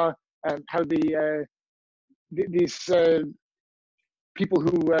we saw how these people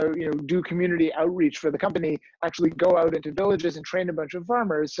who do community outreach for the company actually go out into villages and train a bunch of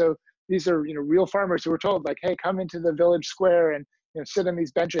farmers. So these are real farmers who were told, like, hey, come into the village square and sit on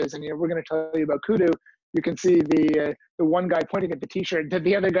these benches, and we're going to tell you about Kudu. You can see the one guy pointing at the T-shirt that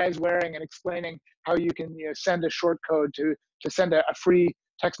the other guy's wearing and explaining how you can send a short code to send a free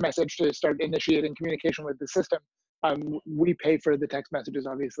text message to start initiating communication with the system. We pay for the text messages,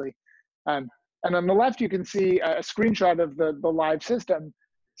 obviously. And on the left, you can see a screenshot of the live system.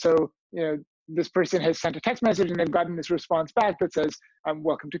 So this person has sent a text message and they've gotten this response back that says,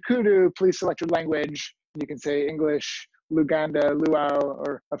 welcome to Kudu, please select your language. And you can say English, Luganda, Luau,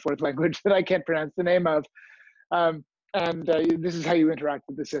 or a fourth language that I can't pronounce the name of. This is how you interact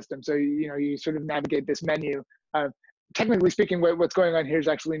with the system. So, you sort of navigate this menu. Technically speaking, what's going on here is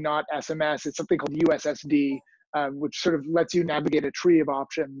actually not SMS. It's something called USSD, which sort of lets you navigate a tree of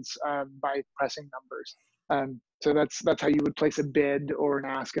options by pressing numbers. So that's how you would place a bid or an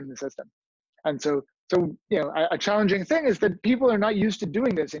ask in the system. And so a challenging thing is that people are not used to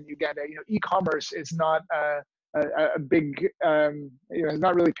doing this in Uganda. E-commerce is not a big, has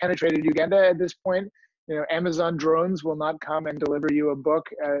not really penetrated Uganda at this point. Amazon drones will not come and deliver you a book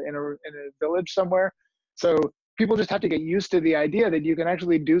in a village somewhere. So people just have to get used to the idea that you can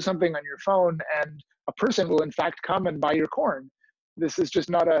actually do something on your phone and a person will in fact come and buy your corn. This is just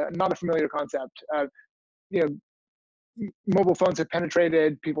not a familiar concept. Mobile phones have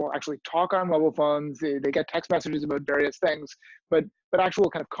penetrated. People actually talk on mobile phones. They get text messages about various things, but actual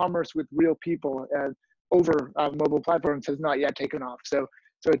kind of commerce with real people over mobile platforms has not yet taken off. So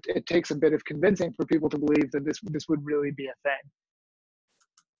it takes a bit of convincing for people to believe that this would really be a thing.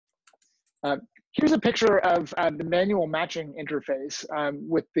 Here's a picture of the manual matching interface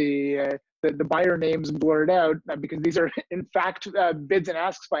with the buyer names blurred out because these are in fact bids and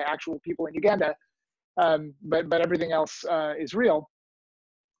asks by actual people in Uganda, but everything else is real.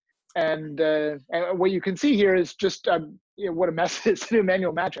 And what you can see here is just what a mess it is to do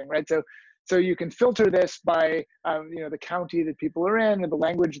manual matching, right? So you can filter this by the county that people are in, or the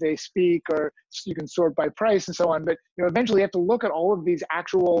language they speak, or you can sort by price and so on. But eventually you have to look at all of these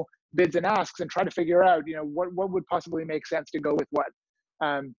actual bids and asks and try to figure out what would possibly make sense to go with what.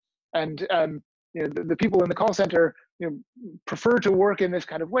 The people in the call center prefer to work in this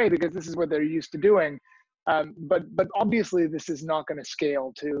kind of way because this is what they're used to doing. But obviously this is not going to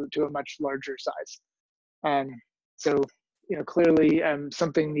scale to a much larger size. So clearly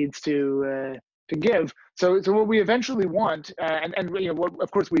something needs to give. So what we eventually want, and what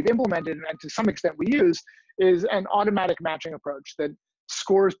of course we've implemented and to some extent we use, is an automatic matching approach that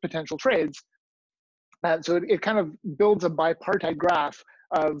scores potential trades. So it kind of builds a bipartite graph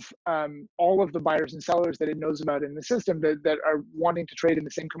of all of the buyers and sellers that it knows about in the system that are wanting to trade in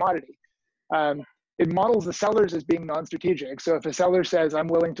the same commodity. It models the sellers as being non-strategic. So if a seller says, I'm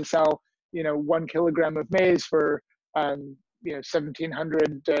willing to sell 1 kilogram of maize for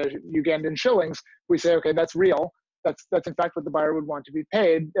 1,700 Ugandan shillings, we say, okay, that's real. That's in fact what the buyer would want to be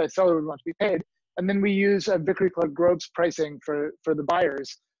paid, seller would want to be paid. And then we use Vickery Clark Grove's pricing for the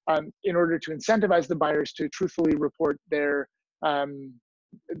buyers in order to incentivize the buyers to truthfully report their real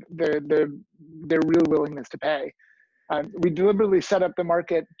willingness to pay. We deliberately set up the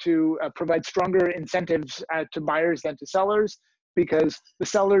market to provide stronger incentives to buyers than to sellers, because the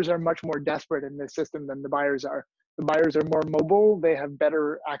sellers are much more desperate in this system than the buyers are. The buyers are more mobile, they have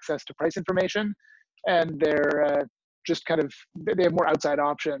better access to price information, and they're they have more outside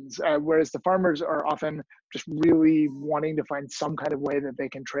options, whereas the farmers are often just really wanting to find some kind of way that they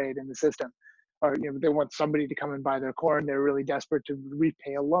can trade in the system. Or they want somebody to come and buy their corn, they're really desperate to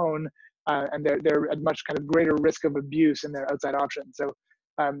repay a loan, and they're at much kind of greater risk of abuse in their outside options. So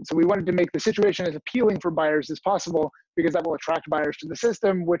we wanted to make the situation as appealing for buyers as possible, because that will attract buyers to the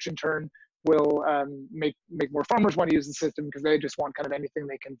system, which in turn will make more farmers want to use the system because they just want kind of anything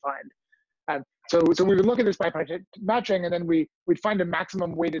they can find. So we would look at this bipartite matching, and then we'd find a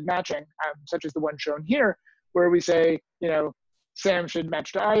maximum weighted matching, such as the one shown here, where we say, Sam should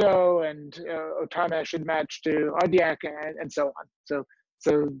match to Ayo, and Otana should match to Adiak, and so on. So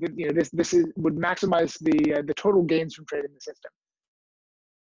this would maximize the total gains from trading the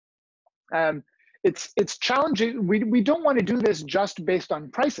system. It's challenging. We don't want to do this just based on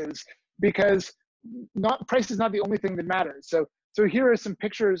prices, because price is not the only thing that matters. So here are some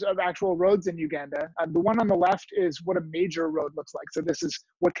pictures of actual roads in Uganda. The one on the left is what a major road looks like. So this is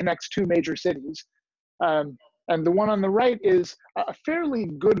what connects two major cities. And the one on the right is a fairly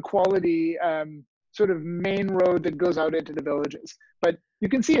good quality sort of main road that goes out into the villages. But you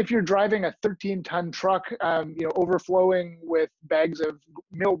can see if you're driving a 13-ton truck, overflowing with bags of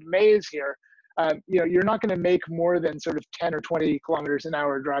milled maize here, you're not going to make more than sort of 10 or 20 kilometers an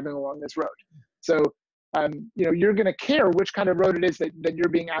hour driving along this road. So you're going to care which kind of road it is that you're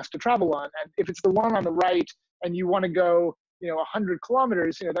being asked to travel on. And if it's the one on the right and you want to go 100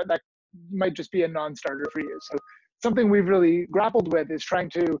 kilometers, that might just be a non-starter for you. So something we've really grappled with is trying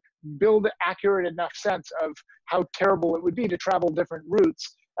to build accurate enough sense of how terrible it would be to travel different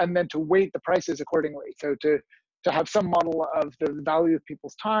routes, and then to weight the prices accordingly. So to have some model of the value of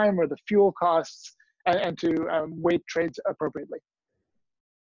people's time or the fuel costs, and to weight trades appropriately.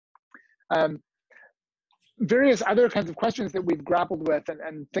 Various other kinds of questions that we've grappled with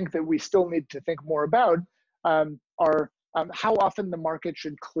and think that we still need to think more about are how often the market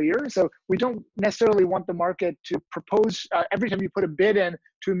should clear. So we don't necessarily want the market to propose, every time you put a bid in,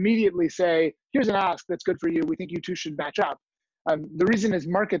 to immediately say, here's an ask that's good for you, we think you two should match up. The reason is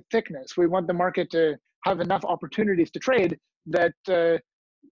market thickness. We want the market to have enough opportunities to trade that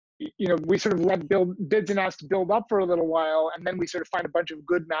we sort of let bids and asks build up for a little while, and then we sort of find a bunch of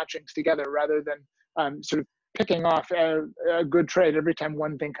good matchings together, rather than sort of picking off a good trade every time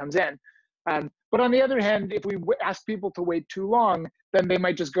one thing comes in. But on the other hand, if we ask people to wait too long, then they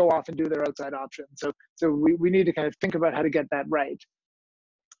might just go off and do their outside option. So we need to kind of think about how to get that right.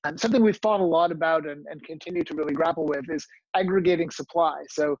 Something we've thought a lot about and continue to really grapple with is aggregating supply.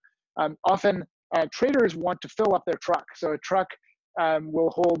 So often traders want to fill up their truck. So a truck will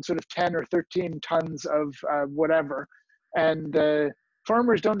hold sort of 10 or 13 tons of whatever. And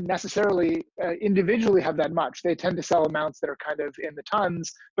farmers don't necessarily individually have that much. They tend to sell amounts that are kind of in the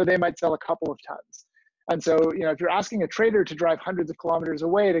tons, but they might sell a couple of tons. And so, if you're asking a trader to drive hundreds of kilometers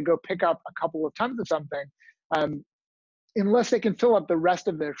away to go pick up a couple of tons of something, unless they can fill up the rest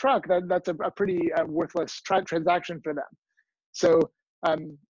of their truck, that's a pretty worthless transaction for them. So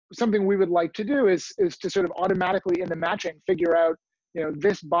something we would like to do is to sort of automatically in the matching figure out,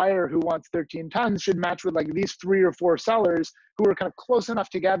 this buyer who wants 13 tons should match with like these 3 or 4 sellers who are kind of close enough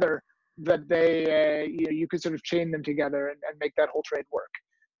together that they, you could sort of chain them together and make that whole trade work.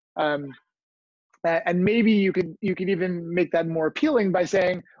 And maybe you could even make that more appealing by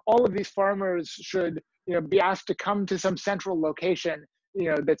saying all of these farmers should, be asked to come to some central location,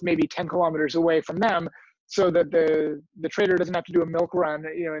 that's maybe 10 kilometers away from them, so that the trader doesn't have to do a milk run,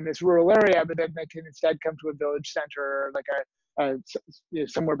 in this rural area, but then they can instead come to a village center or like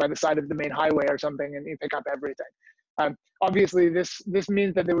somewhere by the side of the main highway or something, and you pick up everything. Obviously, this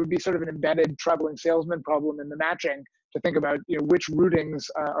means that there would be sort of an embedded traveling salesman problem in the matching to think about which routings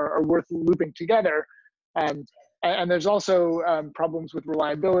are worth looping together. And there's also problems with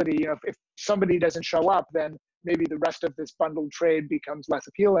reliability. If somebody doesn't show up, then maybe the rest of this bundled trade becomes less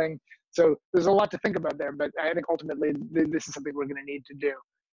appealing. So there's a lot to think about there, but I think ultimately this is something we're going to need to do.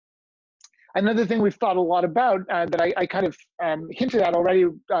 Another thing we've thought a lot about that I kind of hinted at already,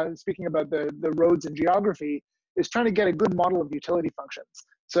 speaking about the roads and geography, is trying to get a good model of utility functions.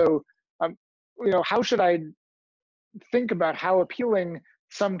 So, how should I think about how appealing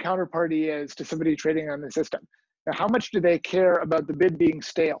some counterparty is to somebody trading on the system? Now, how much do they care about the bid being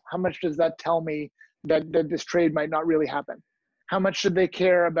stale? How much does that tell me that this trade might not really happen? How much should they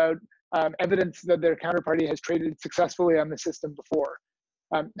care about evidence that their counterparty has traded successfully on the system before?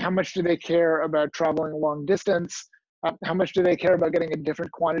 How much do they care about traveling a long distance? How much do they care about getting a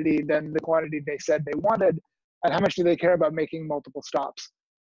different quantity than the quantity they said they wanted? And how much do they care about making multiple stops?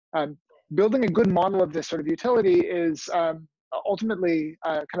 Building a good model of this sort of utility is ultimately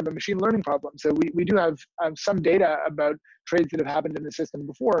kind of a machine learning problem. So we do have some data about trades that have happened in the system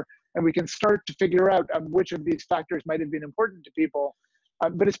before, and we can start to figure out which of these factors might have been important to people.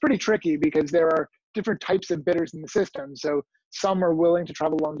 But it's pretty tricky because there are different types of bidders in the system. So some are willing to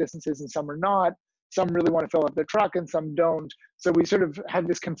travel long distances and some are not. Some really want to fill up their truck and some don't. So we sort of have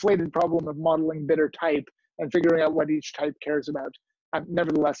this conflated problem of modeling bidder type and figuring out what each type cares about.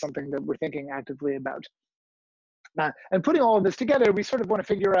 Nevertheless, something that we're thinking actively about. And putting all of this together, we sort of want to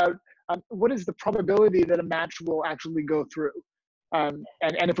figure out what is the probability that a match will actually go through. And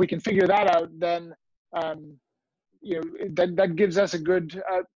if we can figure that out, then that gives us a good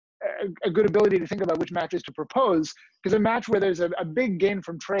ability to think about which matches to propose. Because a match where there's a big gain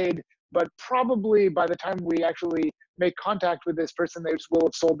from trade, but probably by the time we actually make contact with this person, they just will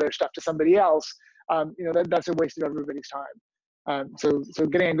have sold their stuff to somebody else. That's a waste of everybody's time. So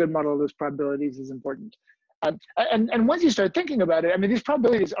getting a good model of those probabilities is important. And once you start thinking about it, I mean, these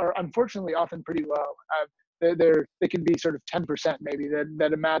probabilities are unfortunately often pretty low. They can be sort of 10% maybe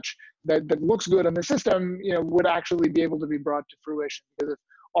that a match that looks good on the system, would actually be able to be brought to fruition because of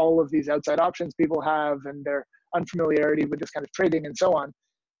all of these outside options people have and their unfamiliarity with this kind of trading and so on.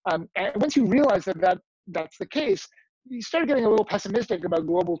 And once you realize that's the case, you start getting a little pessimistic about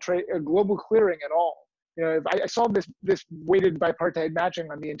global clearing at all. If I solve this weighted bipartite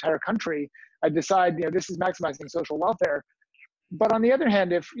matching on the entire country, I decide, this is maximizing social welfare. But on the other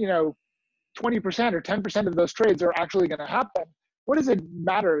hand, if 20% or 10% of those trades are actually going to happen, what does it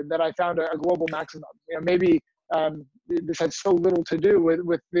matter that I found a global maximum? Maybe this has so little to do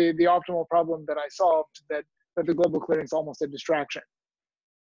with the optimal problem that I solved that the global clearing is almost a distraction.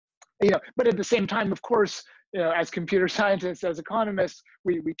 But at the same time, of course, as computer scientists, as economists,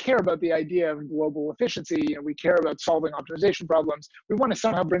 we care about the idea of global efficiency. We care about solving optimization problems. We want to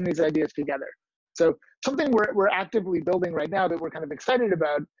somehow bring these ideas together. So something we're actively building right now that we're kind of excited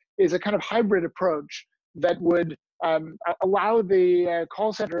about is a kind of hybrid approach that would allow the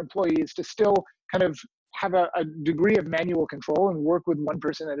call center employees to still kind of have a degree of manual control and work with one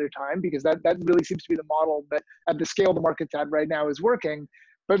person at a time, because that really seems to be the model that at the scale the market's at right now is working.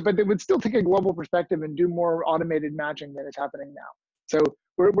 But they would still take a global perspective and do more automated matching than is happening now. So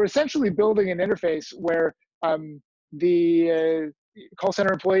we're essentially building an interface where the call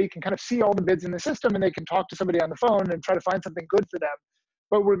center employee can kind of see all the bids in the system and they can talk to somebody on the phone and try to find something good for them.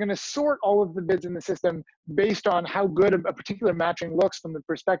 But we're going to sort all of the bids in the system based on how good a particular matching looks from the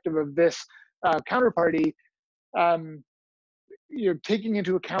perspective of this counterparty, taking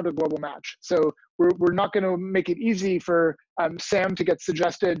into account a global match. So we're not going to make it easy for Sam to get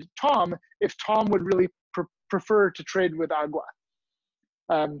suggested Tom if Tom would really prefer to trade with Agua.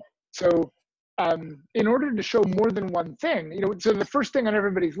 In order to show more than one thing, so the first thing on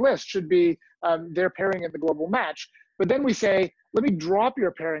everybody's list should be their pairing in the global match. But then we say, let me drop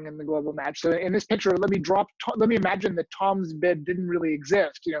your pairing in the global match. So in this picture, let me imagine that Tom's bid didn't really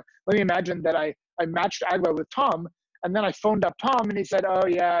exist. Let me imagine that I matched Agua with Tom, and then I phoned up Tom and he said, oh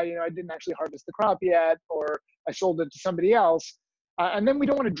yeah, I didn't actually harvest the crop yet, or I sold it to somebody else. And then we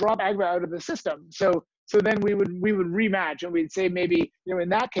don't want to drop Agua out of the system. So then we would rematch, and we'd say maybe, in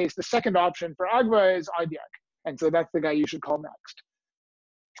that case, the second option for Agua is Idiak. And so that's the guy you should call next.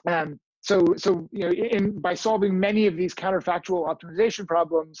 By solving many of these counterfactual optimization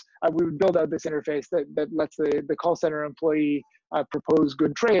problems, we would build out this interface that lets the call center employee propose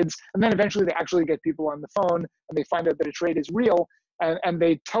good trades, and then eventually they actually get people on the phone and they find out that a trade is real, and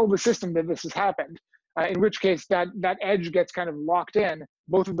they tell the system that this has happened. in which case that edge gets kind of locked in.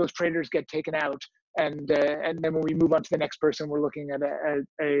 Both of those traders get taken out, and then when we move on to the next person, we're looking at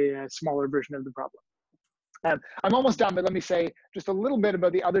a smaller version of the problem. I'm almost done, but let me say just a little bit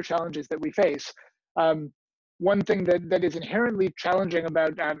about the other challenges that we face. One thing that is inherently challenging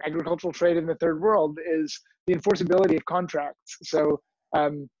about agricultural trade in the third world is the enforceability of contracts. So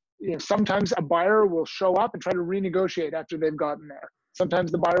sometimes a buyer will show up and try to renegotiate after they've gotten there.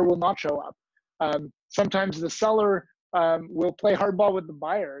 Sometimes the buyer will not show up. Sometimes the seller will play hardball with the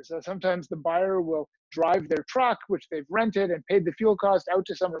buyer. So sometimes the buyer will drive their truck, which they've rented and paid the fuel cost, out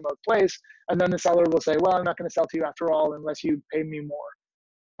to some remote place. And then the seller will say, well, I'm not going to sell to you after all unless you pay me more.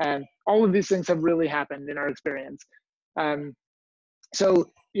 And all of these things have really happened in our experience. So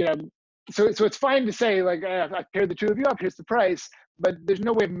it's fine to say, like, I've paired the two of you up, here's the price, but there's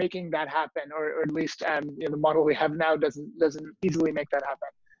no way of making that happen, or at least the model we have now doesn't easily make that happen.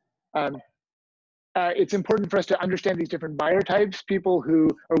 It's important for us to understand these different buyer types: people who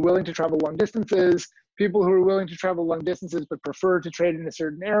are willing to travel long distances, people who are willing to travel long distances but prefer to trade in a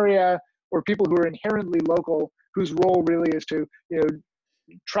certain area, or people who are inherently local, whose role really is to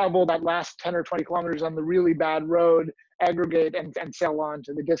travel that last 10 or 20 kilometers on the really bad road, aggregate and sell on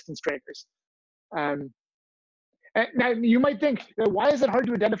to the distance traders. Now you might think, why is it hard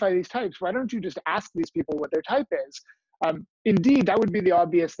to identify these types? Why don't you just ask these people what their type is? Indeed, that would be the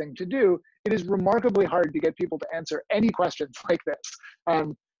obvious thing to do. It is remarkably hard to get people to answer any questions like this.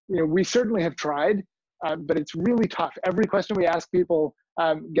 We certainly have tried, but it's really tough. Every question we ask people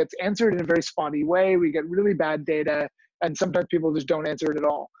gets answered in a very spotty way. We get really bad data, and sometimes people just don't answer it at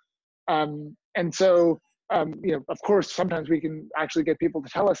all. And so, of course, sometimes we can actually get people to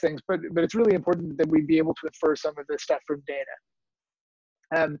tell us things, but it's really important that we be able to infer some of this stuff from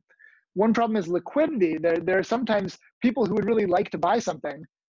data. One problem is liquidity. There are sometimes people who would really like to buy something,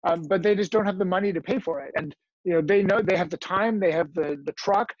 but they just don't have the money to pay for it. And they know they have the time, they have the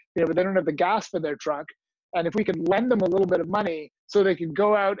truck, but they don't have the gas for their truck. And if we could lend them a little bit of money so they could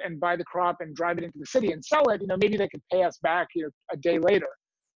go out and buy the crop and drive it into the city and sell it, maybe they could pay us back a day later.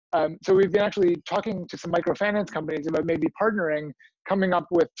 So we've been actually talking to some microfinance companies about maybe partnering, coming up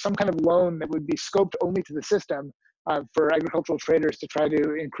with some kind of loan that would be scoped only to the system for agricultural traders to try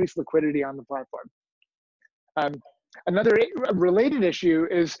to increase liquidity on the platform. Another related issue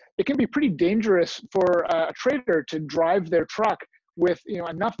is it can be pretty dangerous for a trader to drive their truck with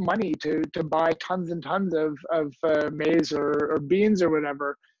enough money to buy tons and tons of maize or beans or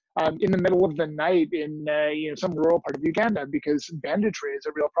whatever in the middle of the night in some rural part of Uganda, because banditry is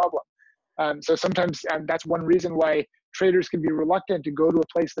a real problem. So sometimes that's one reason why traders can be reluctant to go to a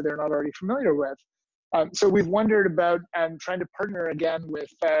place that they're not already familiar with. So we've wondered about trying to partner again with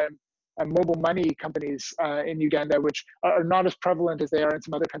mobile money companies in Uganda, which are not as prevalent as they are in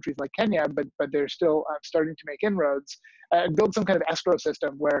some other countries like Kenya, but they're still starting to make inroads, build some kind of escrow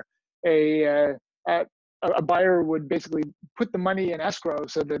system where a buyer would basically put the money in escrow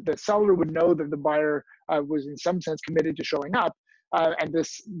so that the seller would know that the buyer was in some sense committed to showing up, and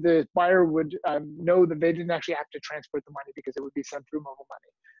the buyer would know that they didn't actually have to transport the money because it would be sent through mobile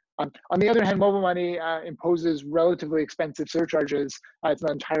money. On the other hand, mobile money imposes relatively expensive surcharges. It's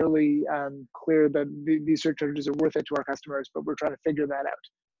not entirely clear that these surcharges are worth it to our customers, but we're trying to figure that out.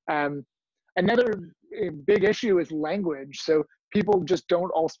 Another big issue is language. So people just don't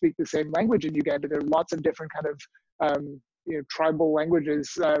all speak the same language in Uganda. There are lots of different kind of tribal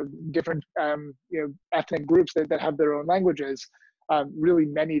languages, different ethnic groups that have their own languages, really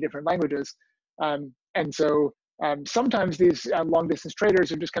many different languages. And so sometimes these long distance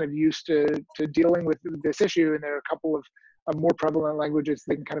traders are just kind of used to dealing with this issue, and there are a couple of more prevalent languages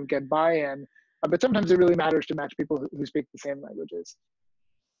they can kind of get by in. But sometimes it really matters to match people who speak the same languages.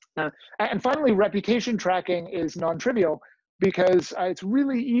 And finally, reputation tracking is non-trivial because it's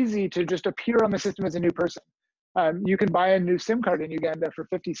really easy to just appear on the system as a new person. You can buy a new SIM card in Uganda for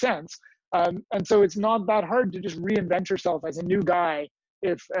 50 cents. And so it's not that hard to just reinvent yourself as a new guy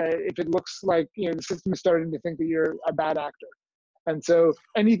if it looks like the system is starting to think that you're a bad actor. And so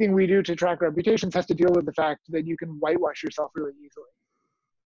anything we do to track reputations has to deal with the fact that you can whitewash yourself really easily.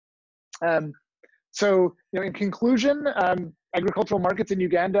 So in conclusion, agricultural markets in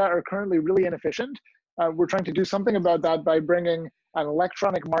Uganda are currently really inefficient. We're trying to do something about that by bringing an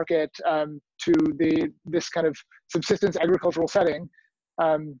electronic market to this kind of subsistence agricultural setting,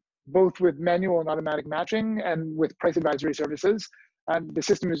 both with manual and automatic matching and with price advisory services. The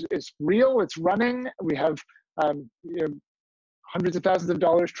system is real, it's running. We have hundreds of thousands of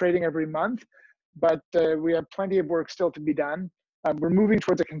dollars trading every month, but we have plenty of work still to be done. We're moving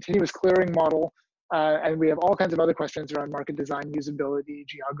towards a continuous clearing model And we have all kinds of other questions around market design, usability,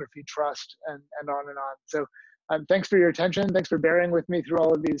 geography, trust, and on and on. So thanks for your attention. Thanks for bearing with me through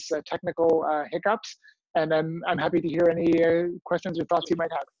all of these technical hiccups. And I'm happy to hear any questions or thoughts you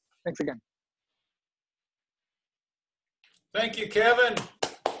might have. Thanks again. Thank you, Kevin.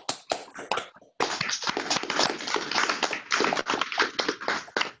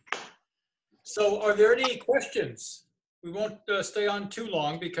 So are there any questions? We won't stay on too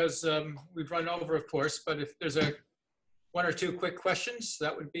long because we've run over, of course, but if there's one or two quick questions,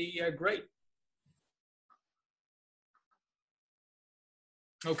 that would be great.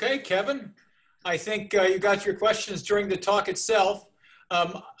 Okay, Kevin, I think you got your questions during the talk itself.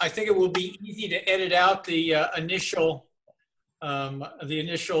 I think it will be easy to edit out the initial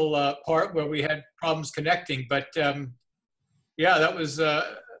part where we had problems connecting, but yeah, that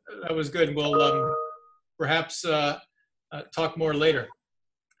was good. We'll perhaps talk more later.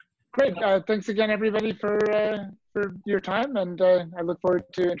 Great. Thanks again, everybody, for your time, and I look forward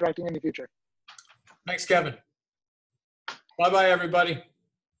to interacting in the future. Thanks, Kevin. Bye-bye, everybody.